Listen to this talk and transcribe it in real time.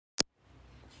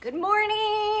Good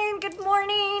morning,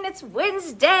 it's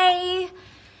Wednesday,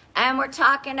 and we're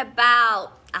talking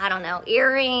about, I don't know,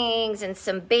 earrings and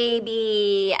some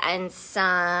baby and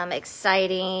some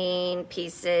exciting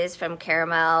pieces from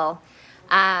Caramel.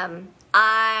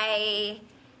 I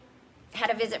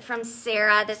had a visit from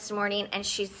Sarah this morning, and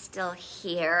she's still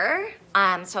here,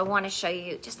 so I want to show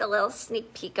you just a little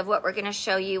sneak peek of what we're going to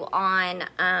show you on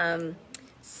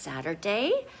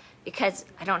Saturday, because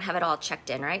I don't have it all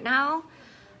checked in right now.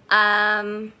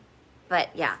 But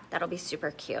yeah, that'll be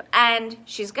super cute. And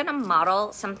she's gonna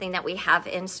model something that we have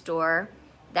in store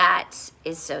that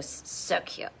is so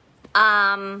cute.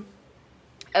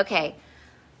 Okay,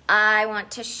 I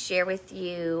want to share with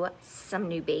you some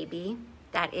new baby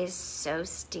that is so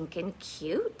stinking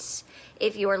cute.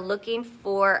 If you're looking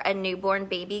for a newborn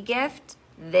baby gift,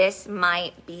 this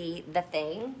might be the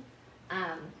thing.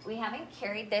 We haven't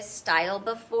carried this style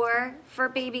before for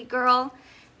baby girl.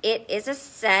 It is a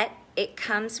set. It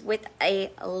comes with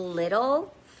a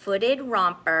little footed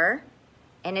romper,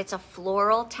 and it's a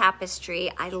floral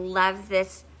tapestry. I love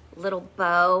this little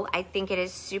bow. I think it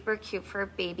is super cute for a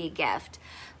baby gift.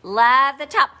 Love the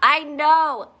top. I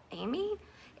know, Amy,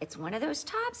 it's one of those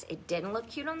tops. It didn't look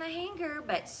cute on the hanger,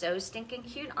 but so stinking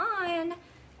cute on.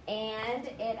 And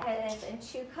it is in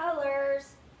 2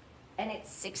 colors, and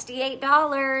it's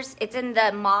 $68. It's in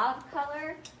the mauve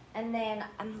color. And then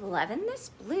I'm loving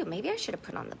this blue. Maybe I should have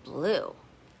put on the blue.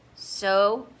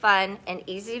 So fun and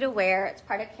easy to wear. It's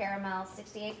part of Caramel,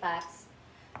 68 bucks.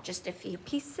 Just a few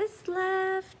pieces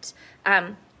left.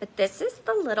 But this is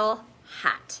the little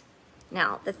hat.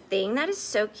 Now, the thing that is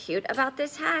so cute about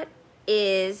this hat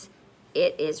is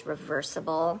it is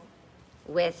reversible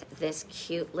with this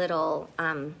cute little,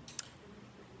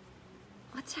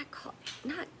 what's that called?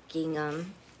 Not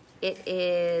gingham. It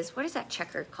is, what is that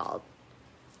checker called?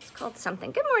 It's called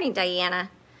something. Good morning, Diana.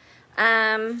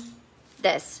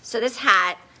 So this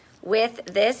hat with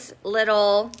this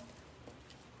little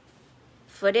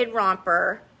footed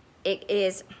romper,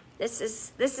 this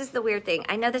is the weird thing.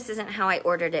 I know this isn't how I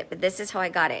ordered it, but this is how I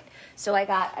got it. So I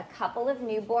got a couple of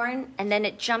newborn, and then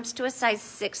it jumps to a size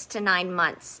 6 to 9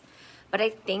 months. But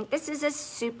I think this is a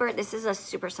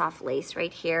super soft lace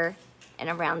right here and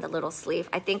around the little sleeve.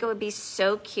 I think it would be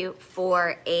so cute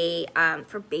for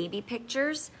for baby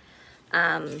pictures.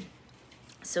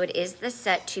 So it is the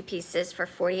set, 2 pieces for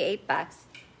 48 bucks.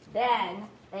 Then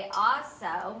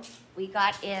we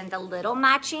got in the little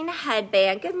matching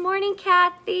headband. Good morning,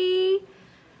 Kathy.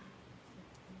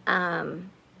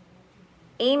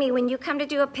 Amy, when you come to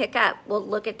do a pickup, we'll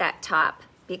look at that top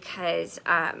because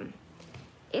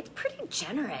it's pretty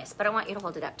generous, but I want you to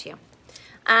hold it up to you.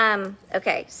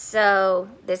 Okay, so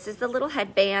this is the little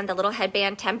headband,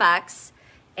 10 bucks.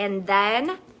 And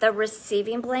then the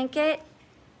receiving blanket,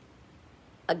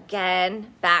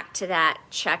 again, back to that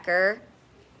checker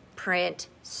print,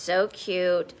 so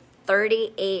cute,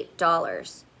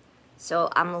 $38. So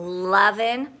I'm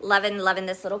loving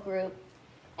this little group.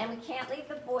 And we can't leave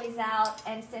the boys out,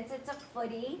 and since it's a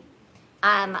footy,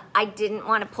 I didn't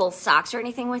want to pull socks or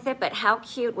anything with it, but how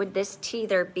cute would this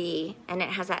teether be? And it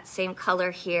has that same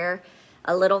color here,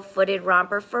 a little footed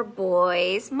romper for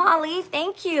boys. Molly,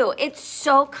 thank you. It's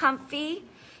so comfy.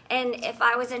 And if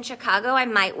I was in Chicago, I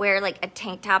might wear like a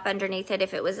tank top underneath it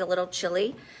if it was a little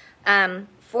chilly.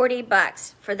 40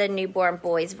 bucks for the newborn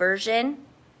boys version.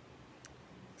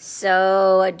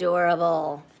 So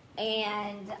adorable.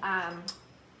 And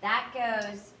that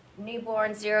goes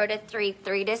newborn 0 to 3,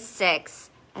 3 to 6.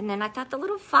 And then I thought the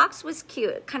little fox was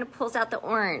cute. It kind of pulls out the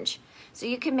orange. So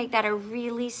you can make that a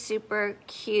really super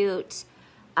cute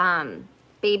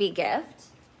baby gift.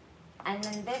 And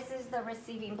then this is the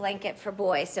receiving blanket for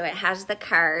boys. So it has the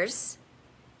cars.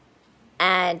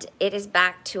 And it is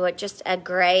back to just a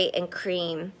gray and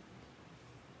cream.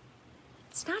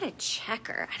 It's not a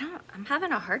checker. I'm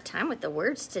having a hard time with the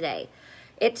words today.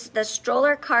 It's the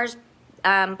stroller cars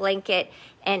blanket,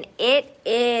 and it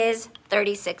is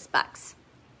 36 bucks.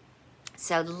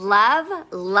 So love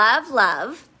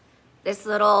this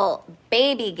little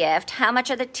baby gift. How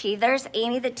much are the teethers?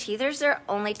 Amy, the teethers are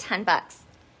only 10 bucks.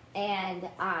 And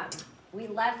we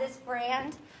love this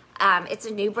brand. It's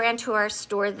a new brand to our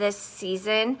store this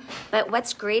season, but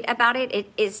what's great about it,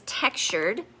 it is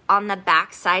textured on the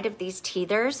back side of these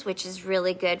teethers, which is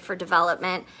really good for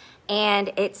development,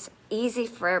 and it's easy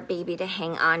for a baby to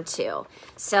hang on to.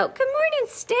 So good morning,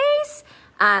 Stace.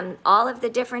 All of the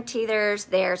different teethers,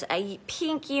 there's a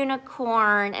pink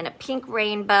unicorn and a pink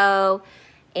rainbow,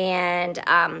 and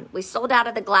we sold out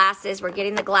of the glasses. We're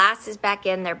getting the glasses back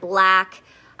in, they're black.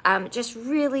 Just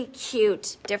really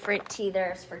cute different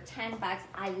teethers for 10 bucks.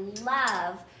 I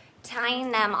love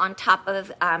tying them on top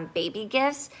of baby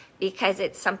gifts because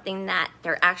it's something that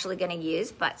they're actually going to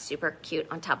use, but super cute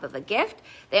on top of a gift.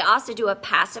 They also do a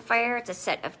pacifier. It's a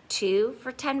set of 2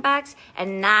 for $10,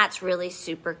 and that's really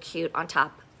super cute on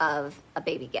top of a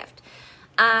baby gift.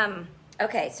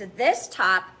 Okay, so this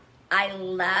top, I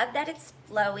love that it's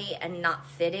flowy and not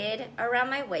fitted around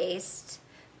my waist,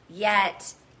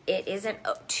 yet it isn't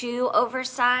too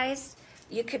oversized.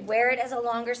 You could wear it as a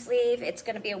longer sleeve. It's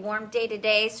gonna be a warm day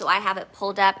today, so I have it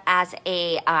pulled up as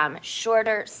a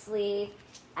shorter sleeve.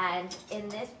 And in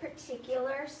this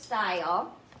particular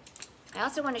style, I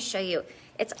also wanna show you,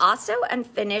 it's also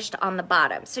unfinished on the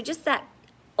bottom. So just that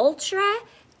ultra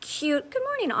cute, good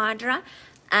morning, Audra,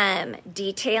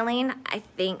 detailing, I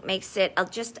think makes it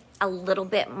just a little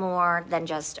bit more than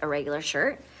just a regular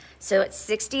shirt. So it's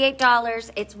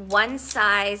 $68. It's one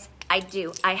size.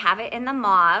 I have it in the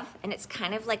mauve, and it's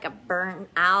kind of like a burnt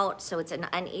out, so it's an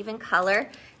uneven color.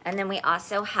 And then we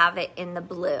also have it in the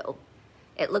blue.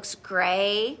 It looks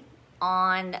gray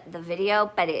on the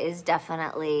video, but it is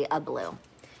definitely a blue.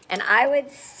 And I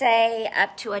would say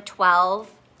up to a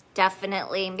 12,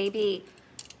 definitely, maybe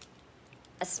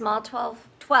a small 12.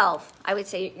 12, I would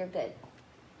say you're good.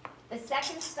 The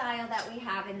second style that we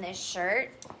have in this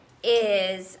shirt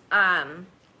is,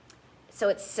 so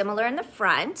it's similar in the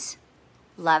front.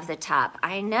 Love the top.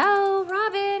 I know,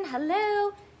 Robin,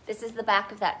 hello. This is the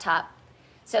back of that top.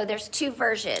 So there's 2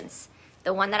 versions.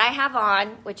 The one that I have on,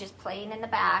 which is plain in the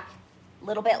back, a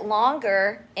little bit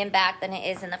longer in back than it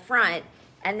is in the front.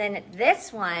 And then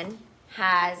this one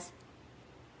has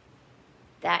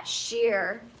that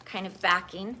sheer kind of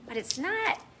backing, but it's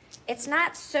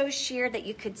not so sheer that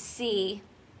you could see.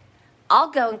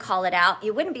 I'll go and call it out.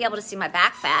 You wouldn't be able to see my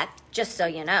back fat, just so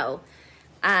you know.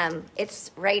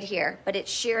 It's right here, but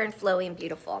it's sheer and flowy and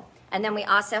beautiful. And then we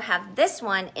also have this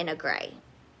one in a gray.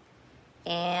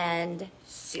 And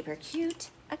super cute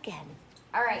again.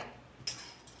 All right,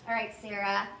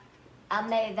 Sarah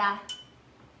Almeida.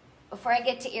 Before I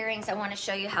get to earrings, I want to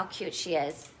show you how cute she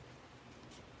is.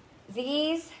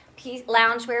 These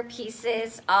loungewear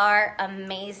pieces are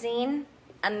amazing,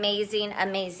 amazing,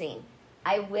 amazing.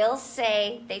 I will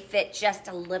say they fit just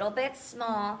a little bit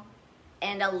small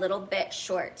and a little bit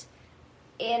short.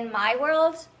 In my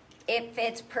world, it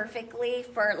fits perfectly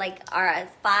for like a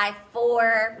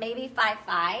 5'4", maybe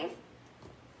 5'5",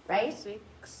 right?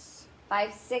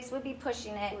 5'6" would be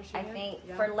pushing it, I think,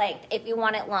 yeah, for length, if you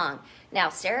want it long. Now,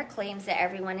 Sarah claims that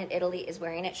everyone in Italy is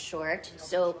wearing it short,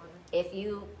 so if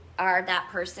you are that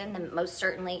person, then most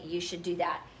certainly you should do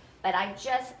that. But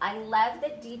I love the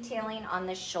detailing on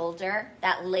the shoulder.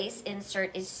 That lace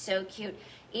insert is so cute.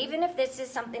 Even if this is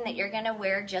something that you're gonna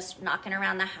wear just knocking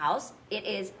around the house, it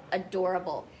is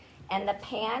adorable. And the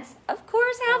pants, of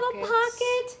course, have a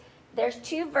pocket. There's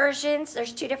 2 versions,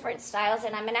 there's 2 different styles,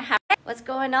 and I'm gonna have, what's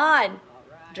going on?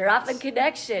 Right. Dropping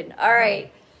connection. All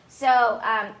right, so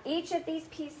each of these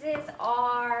pieces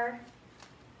are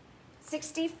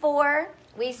 $64.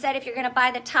 We said if you're gonna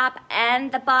buy the top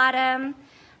and the bottom,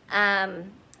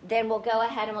 then we'll go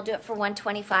ahead and we'll do it for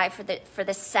 $125 for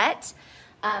the set.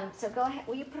 So go ahead,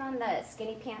 will you put on the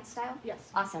skinny pants style? Yes.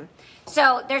 Awesome.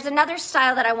 So there's another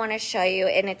style that I wanna show you,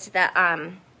 and it's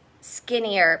the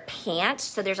skinnier pant.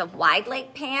 So there's a wide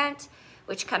leg pant,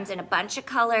 which comes in a bunch of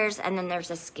colors, and then there's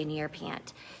a skinnier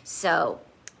pant. So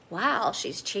while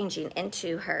she's changing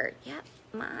into her, yep,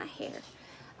 my hair,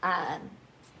 I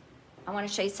wanna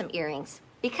show you some earrings.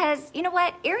 Because you know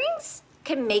what, earrings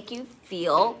can make you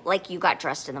feel like you got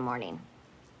dressed in the morning.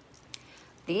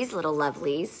 These little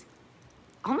lovelies,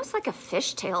 almost like a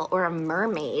fishtail or a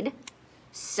mermaid.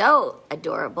 So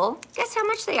adorable. Guess how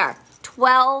much they are?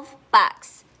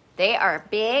 $12. They are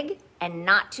big and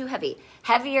not too heavy.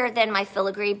 Heavier than my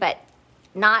filigree, but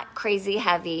not crazy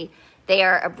heavy. They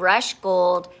are a brushed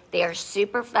gold. They are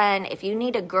super fun. If you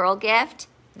need a girl gift,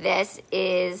 this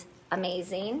is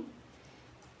amazing.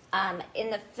 In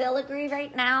the filigree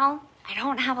right now, I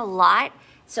don't have a lot,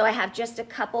 so I have just a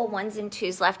couple 1s and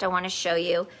 2s left I want to show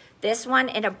you. This one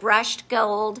in a brushed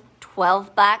gold,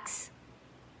 $12.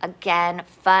 Again,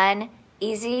 fun,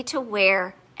 easy to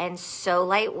wear, and so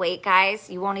lightweight, guys.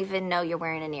 You won't even know you're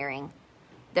wearing an earring.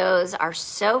 Those are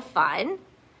so fun.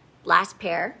 Last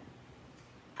pair.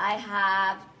 I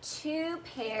have 2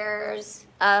 pairs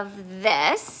of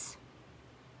this,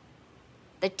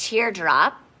 the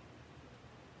teardrop.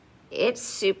 It's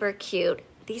super cute.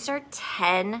 These are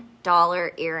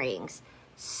 $10 earrings.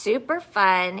 Super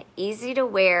fun, easy to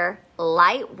wear,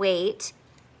 lightweight,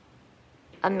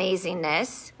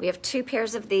 amazingness. We have 2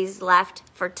 pairs of these left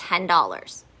for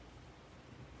 $10.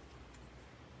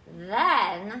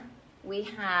 Then we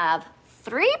have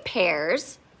 3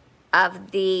 pairs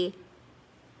of the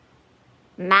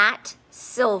matte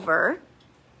silver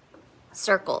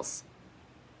circles.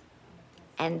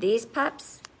 And these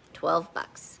pups, 12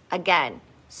 bucks. Again,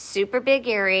 super big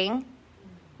earring,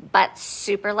 but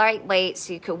super lightweight,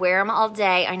 so you could wear them all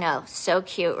day. I know, so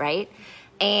cute, right?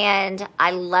 And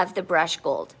I love the brush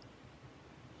gold.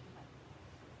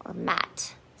 Or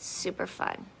matte, super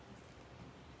fun.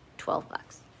 12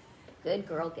 bucks. Good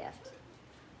girl gift.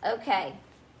 Okay,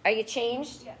 are you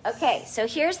changed? Yes. Okay, so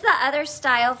here's the other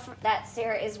style that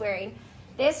Sarah is wearing.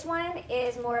 This one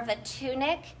is more of a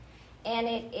tunic, and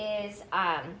it is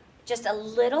just a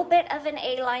little bit of an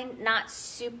A-line, not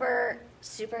super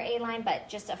A-line, but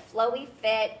just a flowy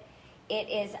fit. It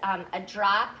is a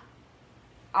drop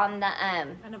on the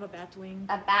Kind of a bat wing.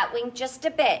 a bat wing, just a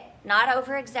bit, not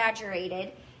over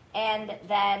exaggerated. And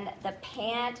then the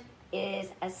pant is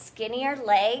a skinnier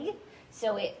leg,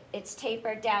 so it's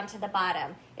tapered down to the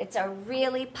bottom. It's a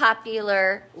really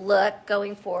popular look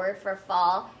going forward for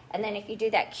fall. And then if you do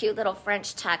that cute little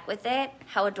French tuck with it,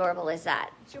 how adorable is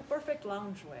that? It's your perfect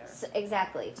loungewear. So,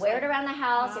 exactly. Wear it around the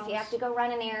house if you have to go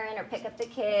run an errand or pick up the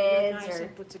kids. Nice or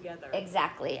and put together.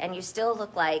 Exactly. And you still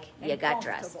look like you And got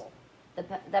dressed. comfortable.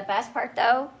 The best part,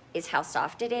 though, is how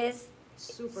soft it is.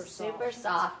 Super soft. Super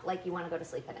soft, like you want to go to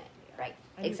sleep in it. Right.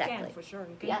 And exactly. you can, for sure.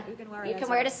 Yeah. You can wear it You as can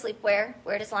wear it a- as sleepwear,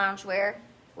 wear it as loungewear,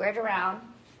 wear it around.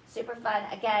 Super fun.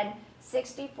 Again,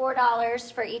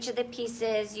 $64 for each of the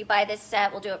pieces. You buy this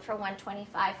set, we'll do it for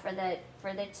 $125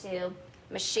 for the two.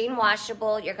 Machine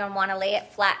washable. You're going to want to lay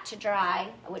it flat to dry.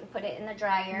 I wouldn't put it in the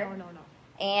dryer. No.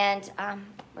 And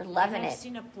we're loving And I've it.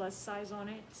 seen a plus size on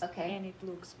it. Okay. And it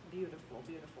looks beautiful.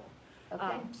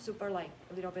 Okay. Super like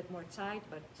a little bit more tight,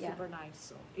 but Yeah. super nice.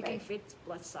 So it can Right. fit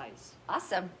plus size.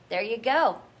 Awesome. There you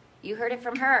go. You heard it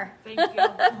from her. Thank you.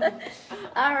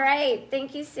 All right.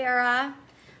 Thank you, Sarah.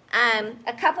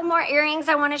 A couple more earrings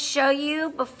I want to show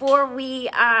you before we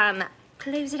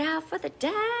close it out for the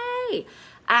day.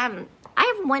 I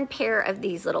have one pair of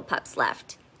these little pups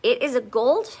left. It is a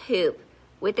gold hoop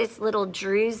with this little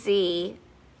druzy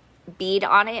bead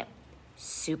on it.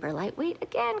 Super lightweight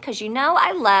again, because you know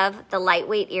I love the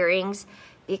lightweight earrings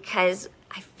because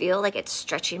I feel like it's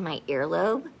stretching my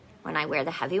earlobe when I wear the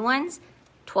heavy ones.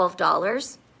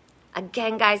 $12.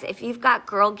 Again, guys, if you've got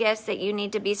girl gifts that you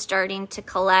need to be starting to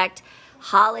collect,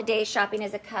 holiday shopping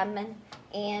is a coming.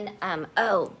 And,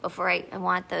 before I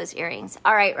want those earrings.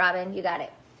 All right, Robin, you got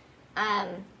it.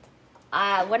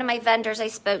 One of my vendors I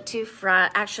spoke to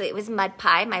actually it was Mud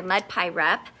Pie, my Mud Pie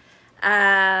rep.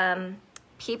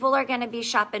 People are going to be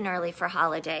shopping early for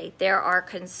holiday. There are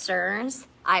concerns,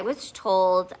 I was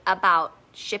told, about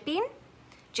shipping,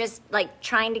 just like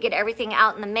trying to get everything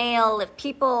out in the mail. If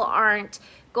people aren't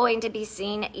going to be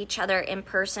seeing each other in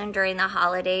person during the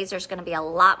holidays, there's going to be a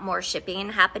lot more shipping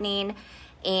happening.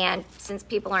 And since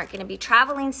people aren't going to be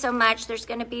traveling so much, there's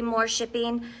going to be more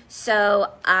shipping.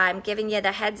 So I'm giving you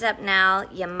the heads up now.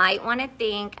 You might want to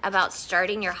think about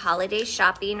starting your holiday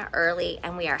shopping early,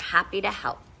 and we are happy to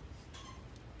help.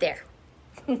 There.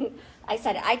 I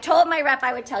said it. I told my rep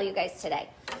I would tell you guys today.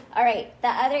 All right, the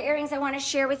other earrings I want to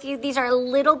share with you, these are a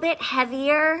little bit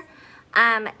heavier.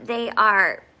 They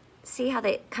are, see how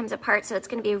it comes apart? So it's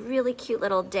going to be a really cute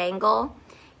little dangle.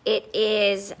 It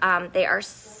is, they are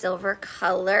silver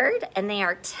colored and they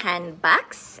are 10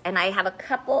 bucks. And I have a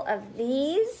couple of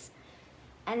these.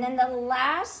 And then the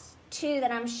last two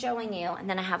that I'm showing you, and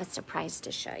then I have a surprise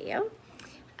to show you.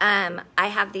 I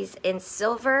have these in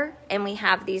silver and we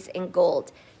have these in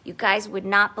gold. You guys would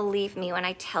not believe me when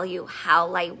I tell you how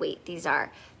lightweight these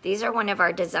are. These are one of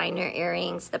our designer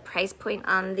earrings. The price point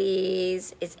on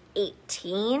these is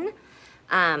 $18.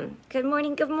 Good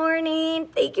morning, good morning.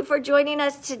 Thank you for joining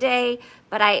us today.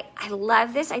 But I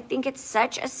love this. I think it's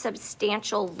such a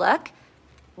substantial look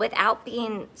without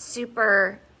being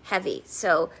super heavy.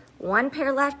 So one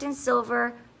pair left in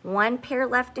silver, one pair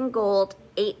left in gold,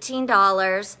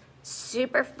 $18.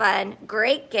 Super fun,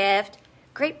 great gift.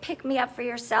 Great pick-me-up for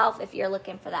yourself if you're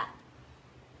looking for that.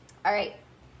 All right,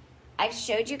 I've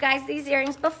showed you guys these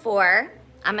earrings before.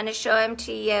 I'm gonna show them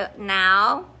to you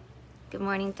now. Good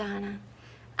morning, Donna.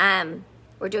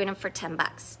 We're doing them for 10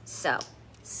 bucks. So,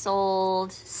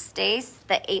 sold Stace,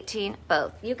 the 18,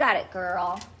 both. You got it,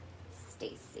 girl.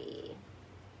 Stacy.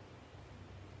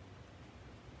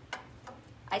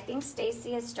 I think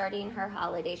Stacy is starting her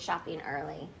holiday shopping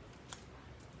early.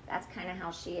 That's kind of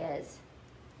how she is.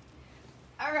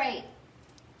 All right,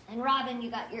 and Robin,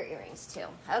 you got your earrings too.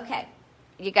 Okay,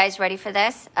 you guys ready for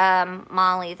this?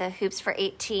 Molly, the hoops for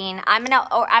 18. I'm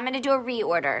gonna do a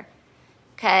reorder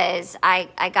because I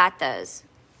got those.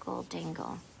 Gold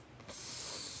dangle.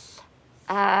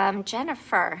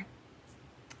 Jennifer,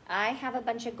 I have a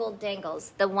bunch of gold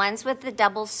dangles. The ones with the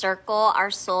double circle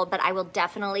are sold, but I will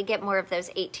definitely get more of those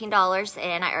 $18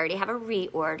 in. I already have a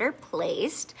reorder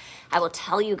placed. I will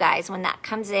tell you guys when that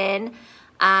comes in.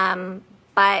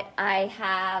 But I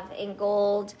have in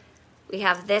gold, we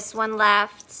have this one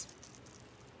left.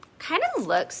 Kind of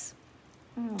looks,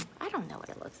 I don't know what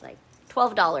it looks like.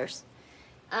 $12.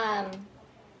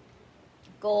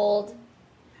 Gold.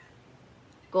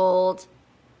 Gold.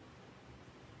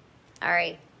 All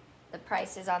right. The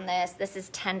prices on this. This is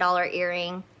 $10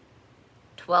 earring,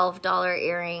 $12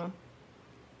 earring.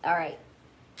 All right.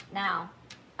 Now,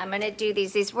 I'm going to do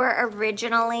these. These were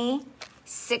originally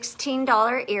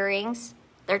 $16 earrings.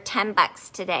 They're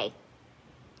 $10 today.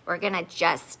 We're going to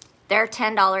they're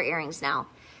 $10 earrings now.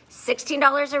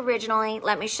 $16 originally.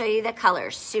 Let me show you the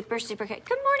colors. Super, super good.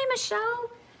 Good morning, Michelle.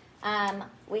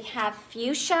 We have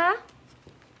fuchsia.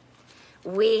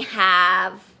 We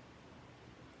have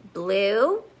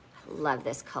blue. Love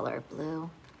this color, blue.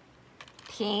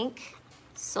 Pink,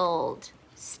 sold.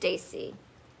 Stacy.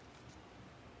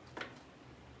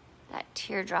 That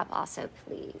teardrop also,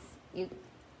 please.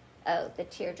 The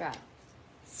teardrop.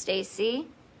 Stacy,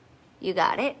 you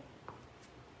got it.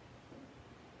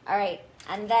 All right,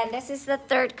 and then this is the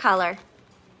third color,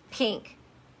 pink.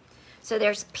 So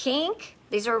there's pink.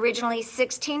 These were originally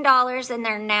 $16 and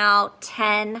they're now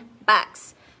 $10.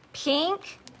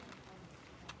 Pink,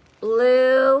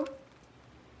 blue,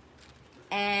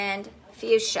 and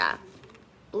fuchsia.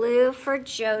 Blue for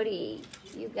Jody.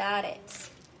 You got it.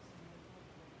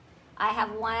 I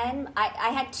have one. I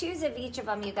had twos of each of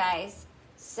them, you guys.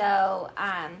 So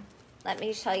let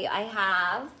me show you. I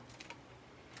have,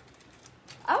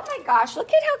 oh my gosh,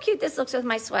 look at how cute this looks with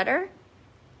my sweater.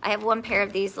 I have one pair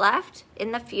of these left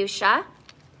in the fuchsia.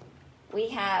 We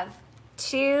have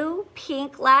two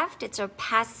pink left. It's a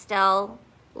pastel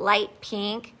light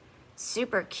pink.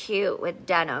 Super cute with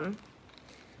denim.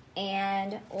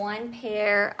 And one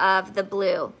pair of the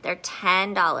blue. They're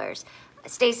 $10.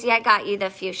 Stacy, I got you the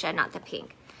fuchsia, not the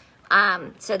pink.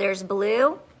 So there's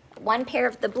blue, one pair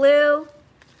of the blue,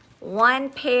 one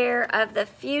pair of the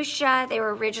fuchsia. They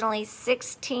were originally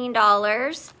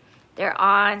 $16. They're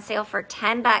on sale for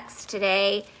 $10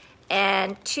 today.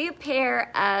 And two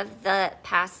pair of the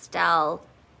pastel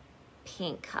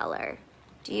pink color.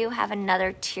 Do you have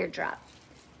another teardrop?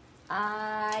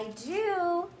 I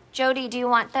do. Jody, do you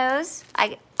want those?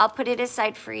 I'll put it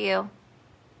aside for you.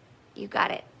 You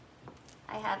got it.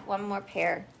 I have one more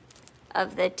pair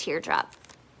of the teardrop.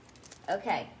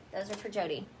 Okay, those are for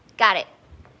Jody. Got it.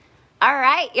 All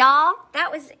right, y'all,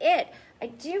 that was it. I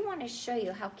do want to show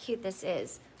you how cute this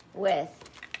is with,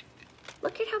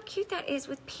 look at how cute that is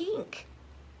with pink.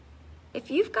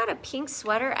 If you've got a pink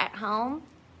sweater at home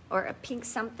or a pink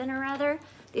something or other,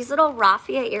 these little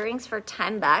raffia earrings for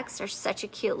 $10 are such a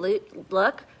cute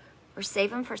look. We're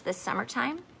saving for the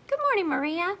summertime. Good morning,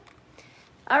 Maria.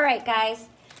 All right, guys.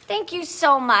 Thank you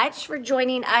so much for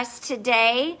joining us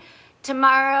today.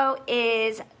 Tomorrow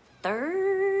is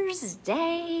Thursday,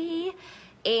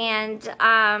 and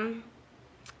I'm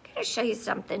going to show you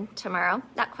something tomorrow.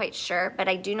 Not quite sure, but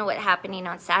I do know what's happening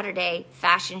on Saturday,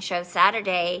 Fashion Show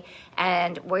Saturday,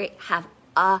 and we have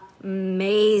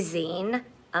amazing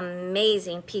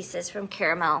pieces from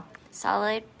Caramel.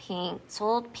 Solid pink,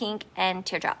 sold pink, and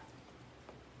teardrop.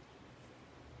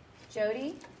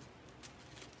 Jody?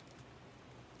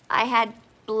 I had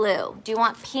blue. Do you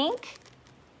want pink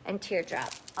and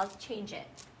teardrop? I'll change it.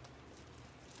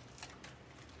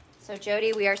 So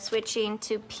Jody, we are switching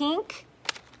to pink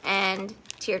and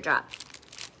teardrop.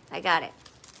 I got it.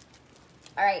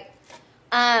 All right.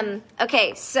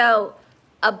 Okay, so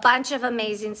a bunch of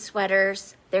amazing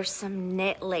sweaters. There's some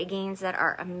knit leggings that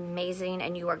are amazing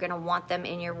and you are gonna want them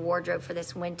in your wardrobe for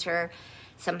this winter.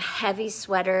 Some heavy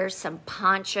sweaters, some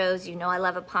ponchos. You know I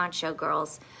love a poncho,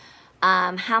 girls.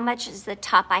 How much is the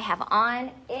top I have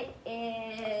on? It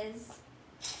is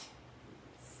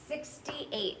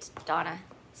 68, Donna.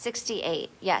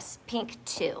 68, yes, pink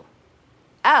 2.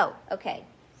 Oh, okay.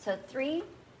 So 3.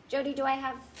 Jody, do I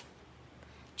have?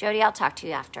 Jody, I'll talk to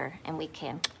you after and we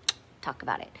can talk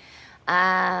about it.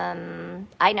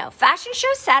 I know. Fashion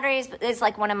Show Saturdays is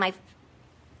like one of my,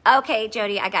 okay,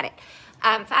 Jody, I got it.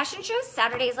 Fashion Show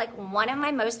Saturday is like one of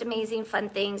my most amazing fun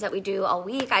things that we do all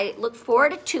week. I look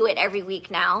forward to it every week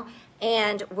now.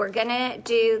 And we're gonna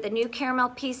do the new Caramel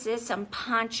pieces, some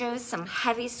ponchos, some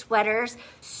heavy sweaters,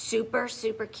 super,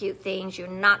 super cute things. You're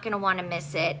not gonna wanna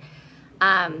miss it.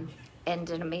 And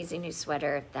an amazing new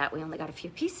sweater that we only got a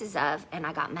few pieces of, and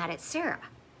I got mad at Sarah.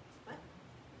 What?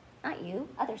 Not you,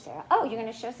 other Sarah. Oh, you're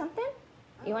gonna show something?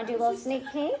 You wanna do a little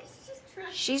sneak peek?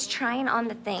 She's trying on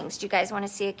the things. Do you guys want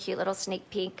to see a cute little sneak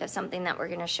peek of something that we're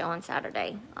going to show on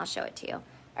Saturday? I'll show it to you.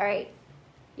 All right.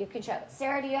 You can show.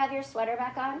 Sarah, do you have your sweater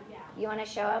back on? Yeah. You want to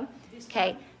show them?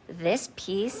 Okay. This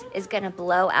piece is going to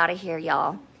blow out of here,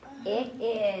 y'all. It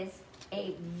is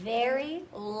a very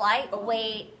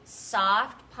lightweight,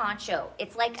 soft poncho.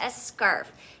 It's like a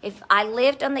scarf. If I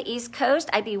lived on the East Coast,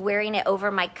 I'd be wearing it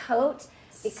over my coat.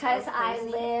 Because I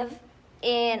live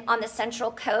on the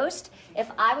Central Coast, if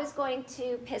I was going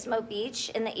to Pismo Beach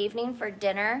in the evening for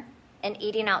dinner and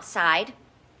eating outside,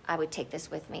 I would take this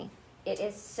with me. It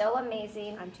is so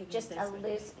amazing. I'm taking Just this a with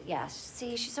me. loose, yeah,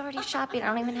 see, she's already shopping. I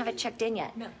don't even have it checked in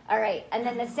yet. No. All right, and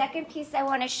then the second piece I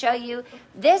want to show you,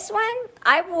 this one,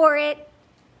 I wore it.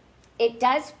 It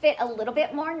does fit a little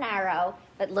bit more narrow,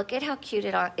 but look at how cute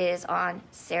it is on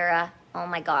Sarah. Oh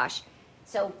my gosh.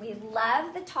 So we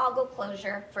love the toggle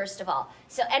closure, first of all.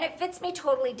 So, and it fits me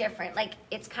totally different. Like,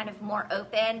 it's kind of more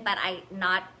open, but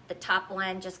not the top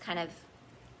one, just kind of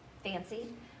fancy.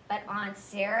 But on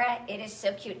Sarah, it is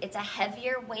so cute. It's a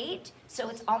heavier weight, so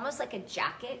it's almost like a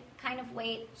jacket kind of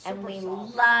weight. And Super we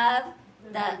soft. love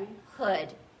the Very. hood.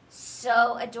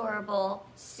 So adorable,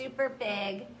 super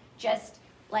big, just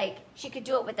like she could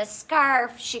do it with a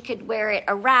scarf, she could wear it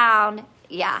around.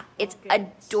 Yeah, it's Okay.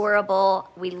 adorable.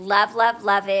 We love, love,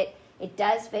 love it. It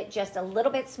does fit just a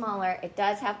little bit smaller. It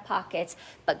does have pockets,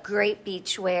 but great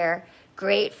beach wear,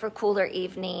 great for cooler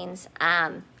evenings.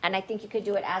 And I think you could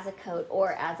do it as a coat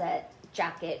or as a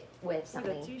jacket with With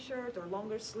something. a t-shirt or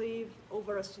longer sleeve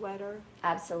over a sweater.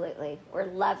 Absolutely. We're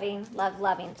loving,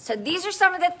 loving. So these are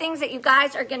some of the things that you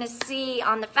guys are going to see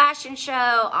on the fashion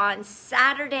show on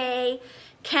Saturday.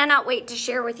 Cannot wait to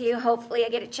share with you. Hopefully I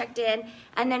get it checked in.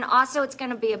 And then also it's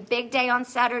going to be a big day on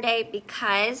Saturday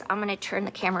because I'm going to turn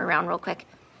the camera around real quick.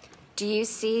 Do you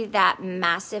see that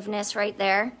massiveness right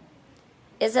there?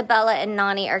 Isabella and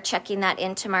Nani are checking that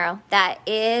in tomorrow. That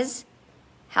is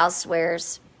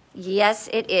Housewares. Yes,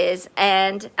 it is.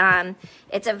 And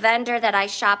it's a vendor that I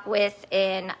shop with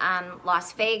in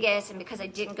Las Vegas. And because I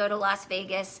didn't go to Las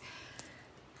Vegas,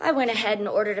 I went ahead and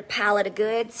ordered a pallet of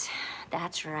goods.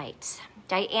 That's right.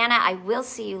 Diana, I will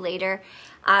see you later.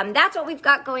 That's what we've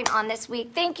got going on this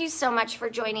week. Thank you so much for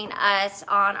joining us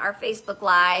on our Facebook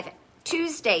Live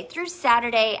Tuesday through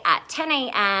Saturday at 10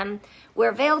 a.m. We're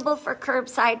available for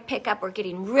curbside pickup. We're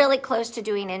getting really close to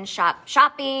doing in-shop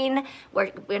shopping. We're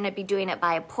going to be doing it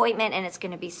by appointment, and it's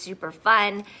going to be super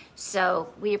fun. So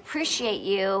we appreciate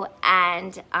you,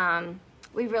 and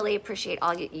we really appreciate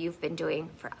all you've been doing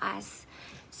for us.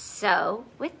 So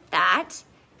with that,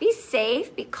 be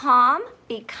safe, be calm,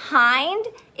 be kind,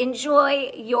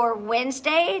 enjoy your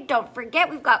Wednesday. Don't forget,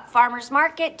 we've got Farmers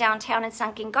Market downtown in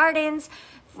Sunken Gardens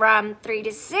from 3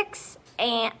 to 6,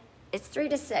 and it's 3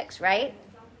 to 6, right?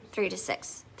 3 to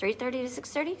 6, 3:30 to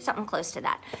 6:30, something close to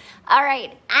that. All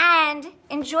right, and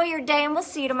enjoy your day, and we'll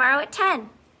see you tomorrow at 10.